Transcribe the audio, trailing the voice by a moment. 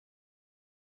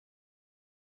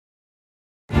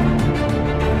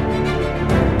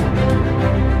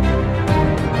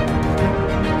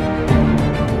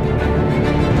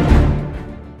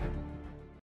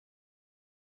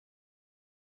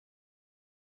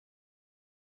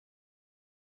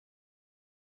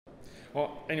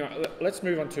Well, anyway, let's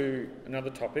move on to another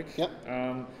topic. Yep.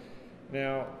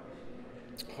 Now,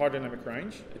 high dynamic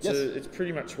range. Yes. It's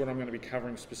pretty much what I'm going to be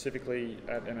covering specifically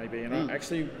at NAB. And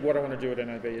actually, what I want to do at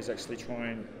NAB is actually try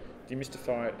and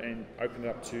demystify it and open it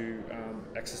up to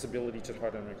accessibility to high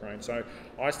dynamic range. So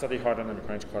I study high dynamic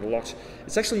range quite a lot.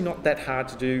 It's actually not that hard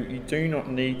to do. You do not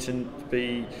need to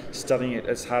be studying it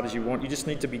as hard as you want. You just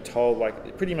need to be told,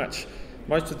 like, pretty much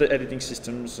most of the editing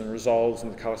systems and resolves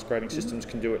and the color grading systems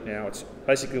can do it now. It's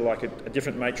basically like a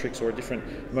different matrix or a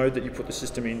different mode that you put the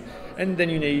system in, and then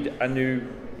you need a new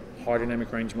high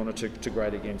dynamic range monitor to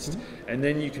grade against. And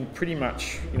then you can pretty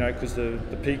much, you know, because the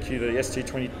PQ, the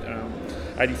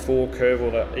ST2084 curve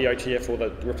or the EOTF or the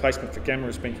replacement for gamma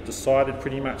has been decided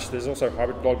pretty much. There's also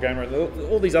hybrid block gamma,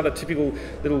 all these other typical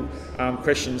little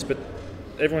questions, but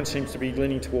everyone seems to be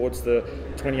leaning towards the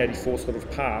 2084 sort of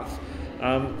path.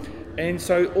 And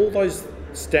so all those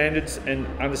standards and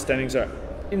understandings are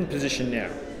in position now,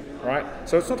 right?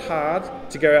 So it's not hard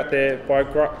to go out there, buy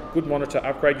a good monitor,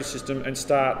 upgrade your system, and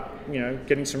start, you know,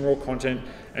 getting some raw content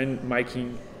and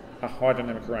making a high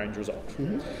dynamic range result.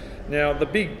 Now, the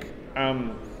big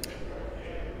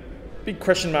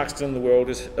question mark still in the world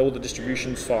is all the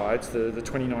distribution sides, the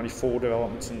 2094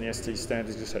 developments and the ST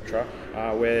standards, etc.,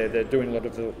 where they're doing a lot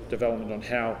of the development on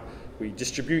how we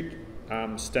distribute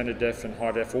standard def and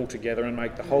high def all together and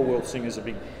make the whole world sing as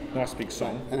a nice big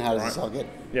song. And how does this all get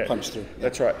punched through?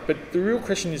 That's right. But the real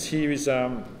question is here is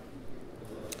how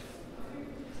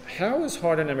is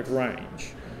high dynamic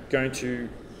range going to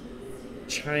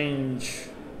change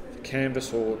the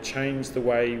canvas or change the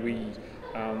way we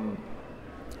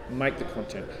make the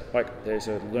content? Like, there's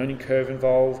a learning curve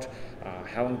involved.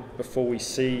 How long before we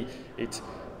see it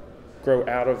grow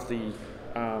out of the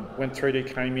when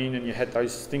 3D came in and you had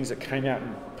those things that came out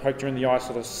and poked you in the eye,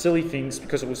 sort of silly things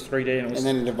because it was 3D and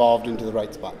then it evolved into the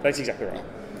right spot. That's exactly right.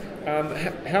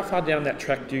 How far down that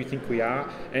track do you think we are,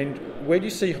 and where do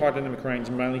you see high dynamic range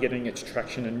mainly getting its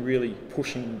traction and really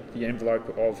pushing the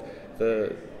envelope of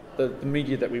the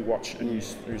media that we watch and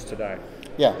use today?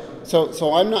 Yeah,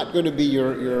 so I'm not going to be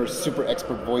your super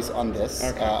expert voice on this.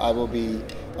 Okay. I will be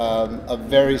a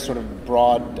very sort of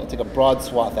broad, take a broad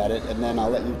swath at it, and then I'll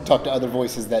let you talk to other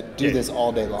voices that do this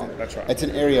all day long. That's right. It's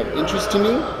an area of interest to me,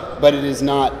 but it is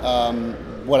not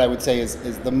what I would say is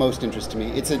the most interest to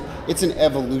me. It's an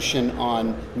evolution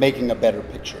on making a better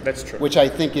picture. That's true. Which I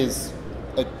think is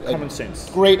a common sense,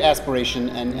 great aspiration,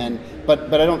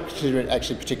 but I don't consider it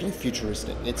actually particularly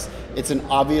futuristic. It's an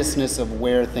obviousness of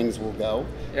where things will go.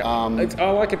 Yeah,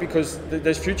 I like it because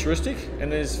there's futuristic, and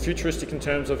there's futuristic in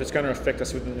terms of it's going to affect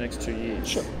us within the next 2 years.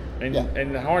 Sure. And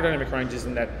the high dynamic range is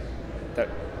in that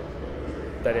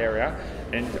area,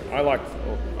 and I like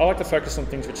to focus on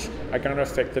things which are going to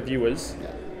affect the viewers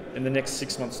in the next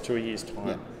 6 months to a year's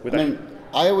time. Yeah.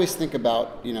 I always think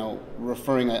about,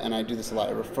 referring, and I do this a lot,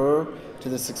 I refer to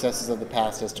the successes of the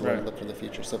past as to where to look for the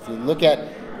future. So if you look at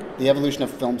the evolution of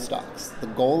film stocks, the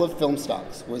goal of film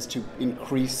stocks was to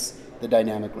increase the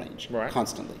dynamic range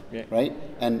constantly, right?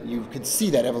 And you could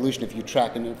see that evolution if you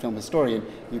track a film historian.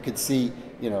 You could see,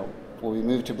 well, we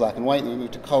moved to black and white, and then we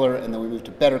moved to color, and then we moved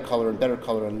to better color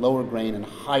and lower grain and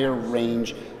higher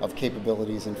range of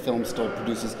capabilities, and film still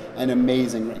produces an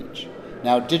amazing range.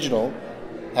 Now digital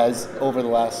has, over the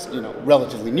last,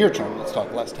 relatively near term, let's talk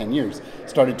the last 10 years,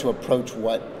 started to approach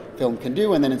what film can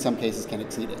do, and then in some cases can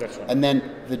exceed it. That's right. And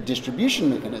then the distribution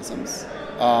mechanisms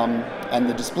and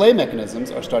the display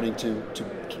mechanisms are starting to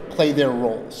play their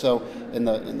role. So in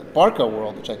the Barco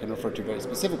world, which I can refer to very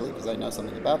specifically because I know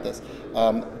something about this,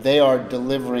 they are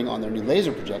delivering on their new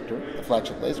laser projector, the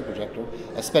flagship laser projector,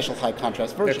 a special high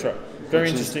contrast version. That's right. Very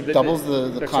interesting. Doubles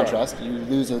the contrast. Right. You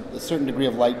lose a certain degree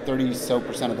of light,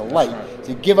 30% of the light. Right.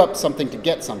 So you give up something to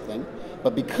get something.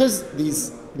 But because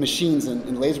these machines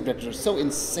and laser projectors are so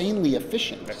insanely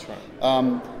efficient, that's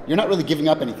right. You're not really giving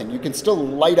up anything. You can still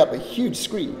light up a huge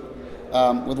screen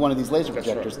with one of these laser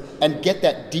projectors and get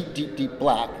that deep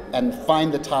black and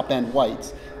find the top end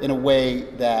whites in a way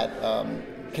that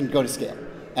can go to scale.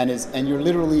 And you're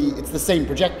literally, it's the same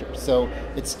projector, so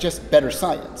it's just better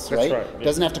science, right? It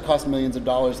doesn't have to cost millions of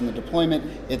dollars in the deployment.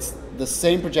 It's the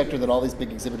same projector that all these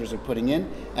big exhibitors are putting in,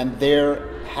 and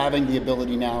they're having the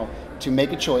ability now to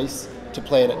make a choice to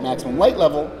play it at maximum light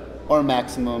level or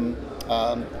maximum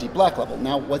deep black level.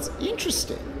 Now, what's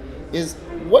interesting is,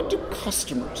 what do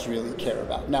customers really care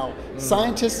about? Now,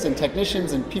 scientists and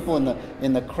technicians and people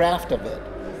in the craft of it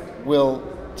will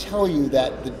tell you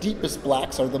that the deepest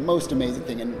blacks are the most amazing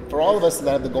thing, and for all of us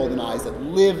that have the golden eyes that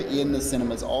live in the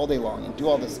cinemas all day long and do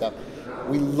all this stuff,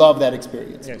 we love that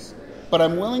experience. Yes. But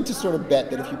I'm willing to sort of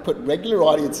bet that if you put regular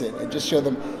audience in and just show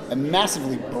them a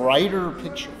massively brighter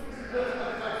picture,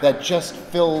 that just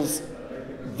fills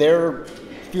their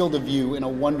field of view in a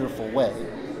wonderful way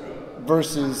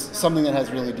versus something that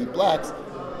has really deep blacks,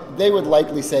 they would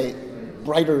likely say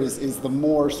brighter is the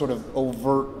more sort of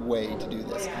overt way to do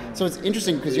this. So it's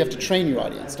interesting because you have to train your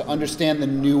audience to understand the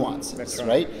nuances, That's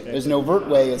right? Yeah. There's an overt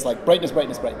way, it's like brightness,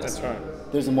 brightness, brightness. That's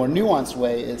right. There's a more nuanced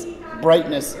way, is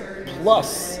brightness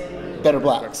plus better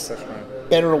blacks. That's right.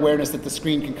 Better awareness that the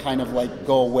screen can kind of like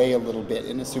go away a little bit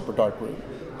in a super dark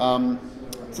room.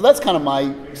 So that's kind of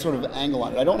my sort of angle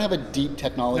on it. I don't have a deep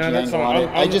technology angle on it.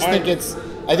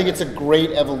 I think it's a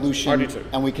great evolution, I do too.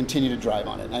 and we continue to drive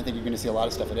on it. And I think you're going to see a lot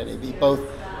of stuff at NAB, both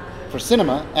for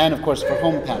cinema and of course for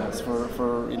home panels. For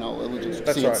we just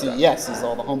see at CES is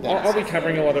all the home panels. I'll be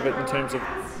covering a lot of it in terms of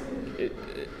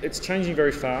it's changing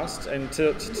very fast, and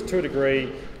to a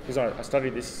degree, because I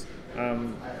studied this.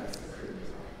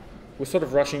 We're sort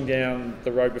of rushing down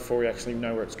the road before we actually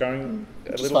know where it's going.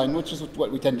 Which is fine, which is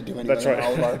what we tend to do anyway. That's right. In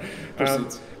all of our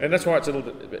pursuits. And that's why it's a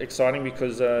little bit exciting,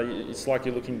 because it's like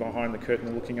you're looking behind the curtain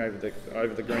and looking over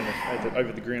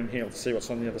the green hill to see what's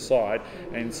on the other side.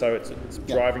 And so it's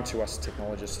driving to us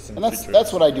technologists. And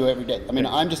that's what I do every day. I mean,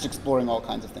 I'm just exploring all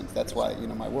kinds of things. That's why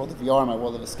my world of VR, my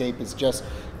world of escape is just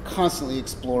constantly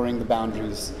exploring the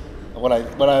boundaries. What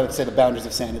I would say the boundaries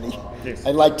of sanity. Yes.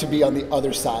 I like to be on the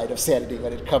other side of sanity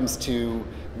when it comes to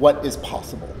what is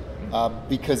possible,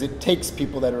 because it takes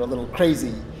people that are a little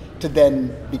crazy to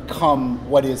then become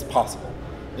what is possible.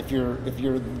 If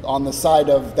you're on the side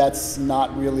of that's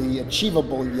not really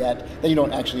achievable yet, then you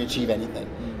don't actually achieve anything.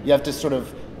 You have to sort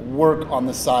of work on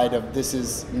the side of this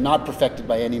is not perfected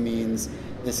by any means.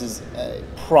 This is a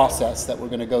process that we're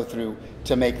going to go through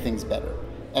to make things better.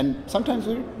 And sometimes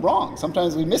we're wrong,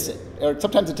 sometimes we miss it, or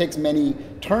sometimes it takes many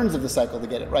turns of the cycle to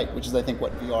get it right, which is, I think,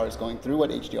 what VR is going through, what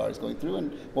HDR is going through,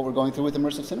 and what we're going through with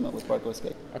immersive cinema with Barco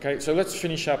Escape. Okay, so let's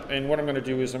finish up, and what I'm going to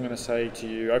do is I'm going to say to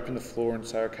you, open the floor and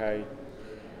say, okay,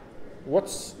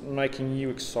 what's making you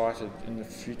excited in the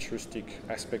futuristic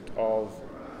aspect of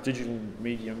digital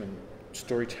medium and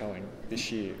storytelling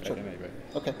this year at NAB?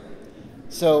 Okay,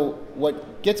 so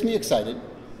what gets me excited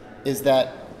is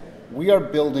that we are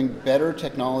building better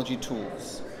technology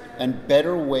tools and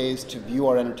better ways to view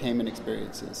our entertainment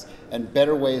experiences and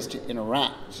better ways to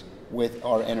interact with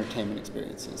our entertainment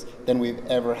experiences than we've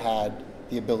ever had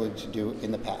the ability to do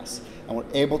in the past. And we're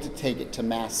able to take it to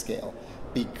mass scale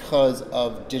because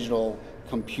of digital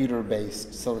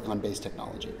computer-based, silicon-based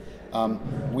technology.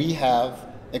 We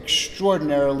have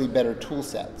extraordinarily better tool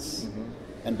sets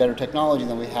and better technology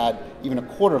than we had even a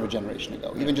quarter of a generation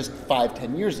ago, even just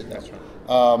 5-10 years ago. That's right.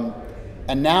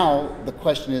 And now the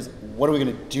question is, what are we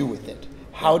going to do with it?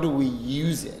 How do we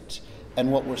use it?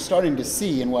 And what we're starting to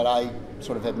see, and what I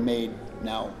sort of have made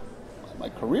now my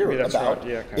career about,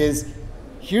 is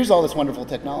here's all this wonderful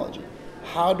technology.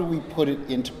 How do we put it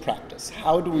into practice?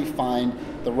 How do we find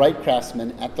the right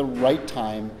craftsmen at the right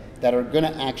time that are going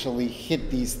to actually hit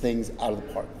these things out of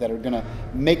the park, that are going to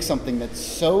make something that's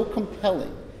so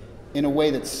compelling in a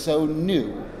way that's so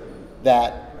new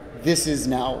that this is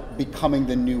now becoming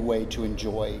the new way to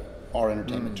enjoy our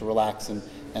entertainment, to relax and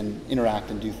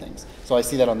interact and do things. So I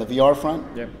see that on the VR front.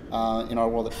 Yep. In our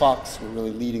world at Fox, we're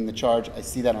really leading the charge. I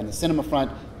see that on the cinema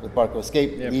front with Barco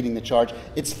Escape, leading the charge.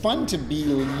 It's fun to be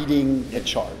leading the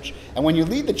charge. And when you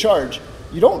lead the charge,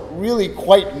 you don't really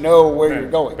quite know where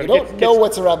you're going. You don't know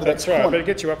what's around the next corner. That's right, but it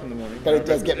gets you up in the morning. But it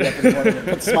does get me up in the morning. It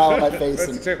puts a smile on my face. That's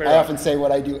and exactly I right. often say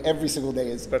what I do every single day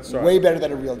is right. way better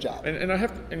than a real job.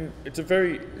 And it's a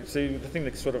very, see, the thing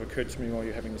that sort of occurred to me while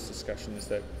you're having this discussion is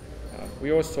that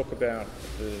we always talk about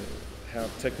how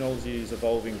technology is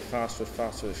evolving faster,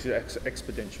 it's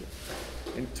exponential.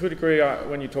 And to a degree,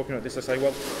 when you're talking about this, I say,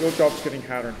 well, your job's getting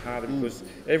harder and harder because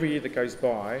every year that goes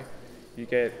by, you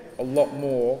get a lot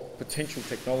more potential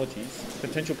technologies,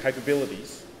 potential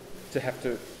capabilities to have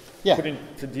to put in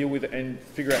to deal with it and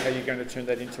figure out how you're going to turn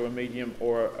that into a medium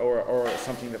or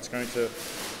something that's going to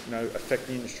affect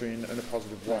the industry in a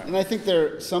positive way. And I think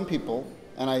there are some people,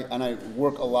 and I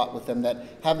work a lot with them, that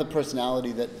have the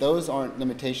personality that those aren't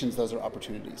limitations, those are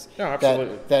opportunities. No,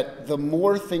 absolutely. That the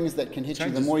more things that can hit you,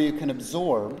 the more you can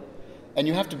absorb, and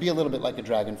you have to be a little bit like a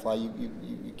dragonfly.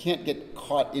 You can't get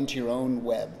caught into your own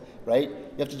web. Right?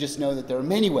 You have to just know that there are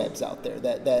many webs out there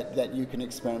that you can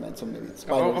experiment. So maybe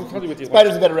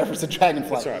spider's a better reference to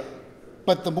dragonfly. That's right.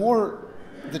 But the more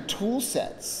the tool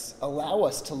sets allow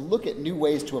us to look at new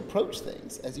ways to approach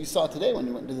things, as you saw today when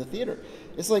you went to the theater.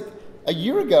 It's like a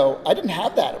year ago, I didn't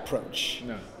have that approach.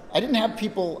 No. I didn't have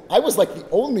people, I was like the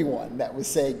only one that was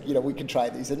saying, we can try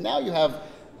these. And now you have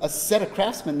a set of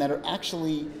craftsmen that are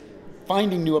actually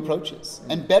finding new approaches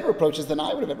and better approaches than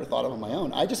I would have ever thought of on my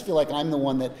own. I just feel like I'm the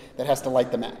one that has to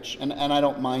light the match, and I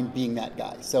don't mind being that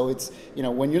guy. So it's,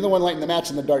 when you're the one lighting the match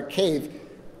in the dark cave,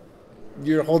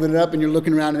 you're holding it up and you're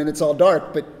looking around and it's all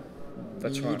dark, but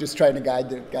you're just trying to guide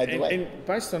the way. And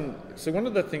based on, so one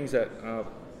of the things that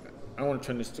I want to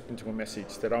turn this into a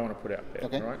message that I want to put out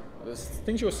there, right? The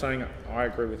things you're saying I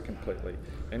agree with completely.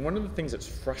 And one of the things that's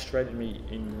frustrated me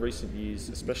in recent years,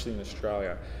 especially in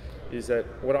Australia, is that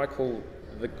what I call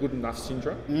the good enough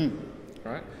syndrome,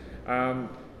 right?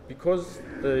 Because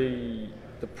the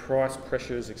price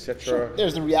pressures, etc. Sure.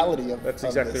 There's the reality of that's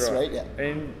exactly this, right. Yeah.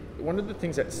 And one of the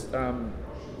things that's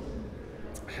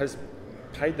has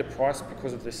paid the price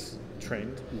because of this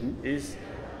trend is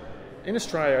in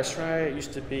Australia. Australia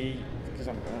used to be, because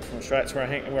I'm from Australia, it's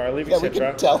where I live, etc. We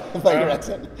can tell by your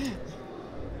accent.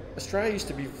 Australia used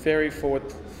to be very forward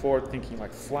thinking,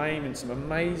 like Flame and some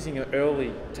amazing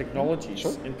early technologies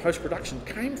in post-production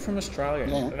came from Australia.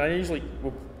 Yeah. And they usually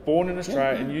were born in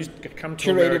Australia and come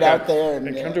to curated America out there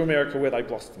and come to America where they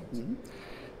blossomed.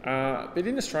 But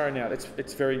in Australia now,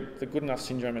 it's very the good enough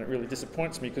syndrome, and it really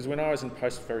disappoints me, because when I was in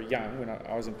post very young, when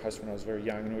I was in post when I was very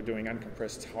young, and we were doing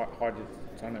uncompressed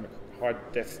high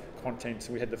def content,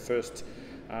 so we had the first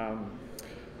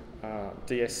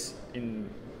DS in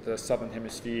the southern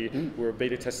hemisphere. We were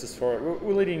beta testers for it.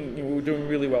 We were doing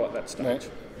really well at that stage,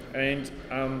 and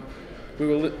we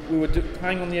were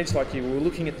playing on the edge like you. We were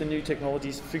looking at the new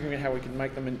technologies, figuring out how we could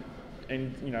make them,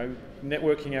 and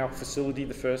networking our facility,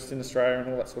 the first in Australia,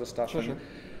 and all that sort of stuff.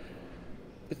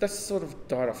 But that's sort of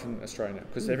died off in Australia now,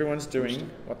 because everyone's doing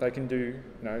what they can do.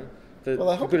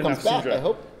 I hope it comes back. I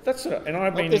hope that's it. And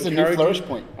I've been there's a new flourish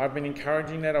point. I've been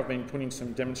encouraging that. I've been putting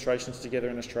some demonstrations together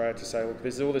in Australia to say, look,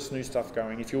 there's all this new stuff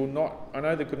going. If you're not, I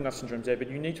know the good enough syndrome's there, but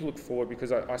you need to look forward,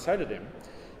 because I say to them,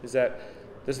 is that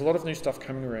there's a lot of new stuff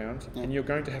coming around, and you're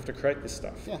going to have to create this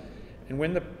stuff. Yeah. And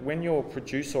when your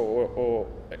producer or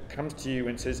comes to you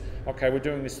and says, okay, we're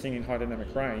doing this thing in high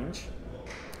dynamic range,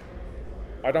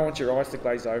 I don't want your eyes to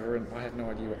glaze over and I have no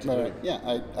idea what to do. Yeah,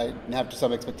 I have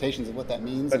some expectations of what that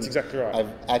means. That's exactly right.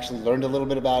 I've actually learned a little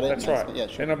bit about it. That's right. Yeah,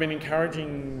 sure. And I've been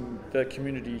encouraging the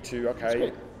community to,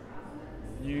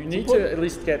 you need to at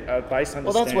least get a base understanding.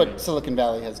 Well, that's what Silicon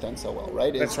Valley has done so well,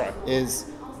 right? That's right. Is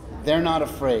they're not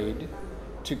afraid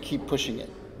to keep pushing it,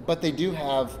 but they do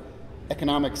have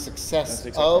economic success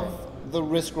of the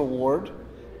risk reward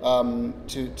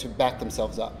to back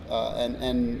themselves up,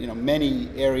 and many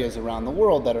areas around the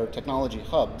world that are technology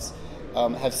hubs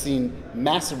have seen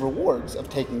massive rewards of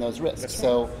taking those risks. That's right.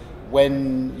 So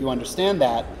when you understand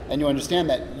that, and you understand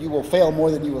that you will fail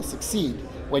more than you will succeed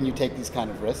when you take these kind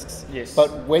of risks. Yes.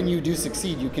 But when you do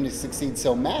succeed, you can succeed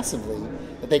so massively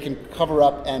that they can cover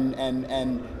up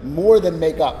and more than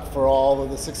make up for all of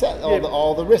the success,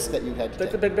 all the risk that you had to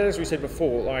take. But as we said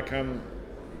before,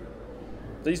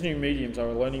 these new mediums are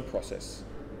a learning process.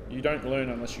 You don't learn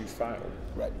unless you fail.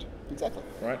 Right. Exactly.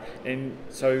 Right? And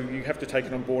so you have to take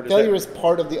it on board. Failure is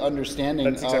part of the understanding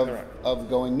right. of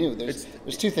going new. There's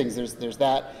two things. There's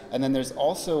that, and then there's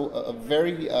also a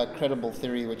very credible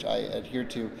theory which I adhere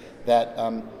to, that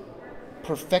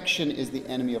perfection is the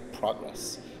enemy of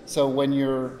progress. So when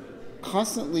you're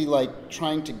constantly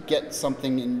trying to get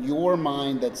something in your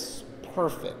mind that's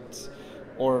perfect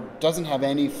or doesn't have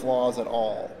any flaws at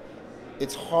all,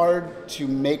 it's hard to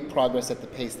make progress at the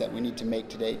pace that we need to make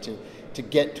today to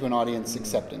get to an audience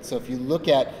acceptance. So if you look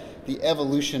at the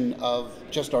evolution of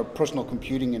just our personal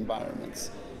computing environments,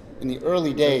 in the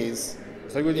early days,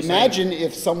 imagine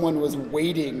if someone was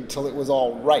waiting till it was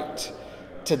all right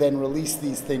to then release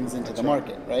these things into the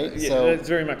market, right? Yeah, so that's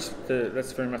very much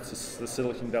the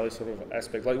Silicon Valley sort of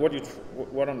aspect. I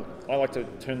like to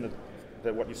turn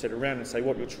what you said around and say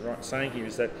what you're saying here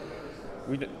is that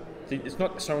it's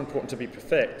not so important to be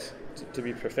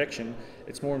perfection.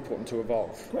 It's more important to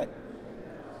evolve. Right.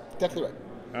 Definitely right.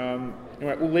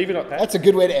 Anyway, we'll leave it at that. That's a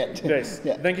good way to end. Yes.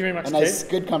 Yeah. Thank you very much, Ted. Nice,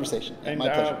 good conversation. And my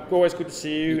pleasure. Always good to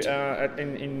see you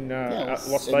in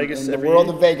Las Vegas. In the world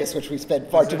of Vegas, which we spend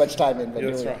far too much time in. But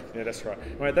that's right. Yeah, that's right.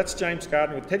 Anyway, that's James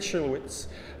Garden with Ted Schilowitz,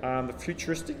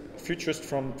 the futurist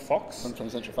from Fox. From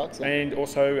Central Fox, yeah. And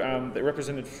also the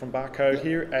representative from Barco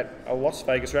here at Las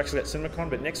Vegas. We're actually at CinemaCon,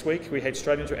 but next week we head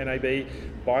straight into NAB.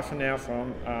 Bye for now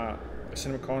from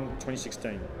CinemaCon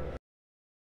 2016.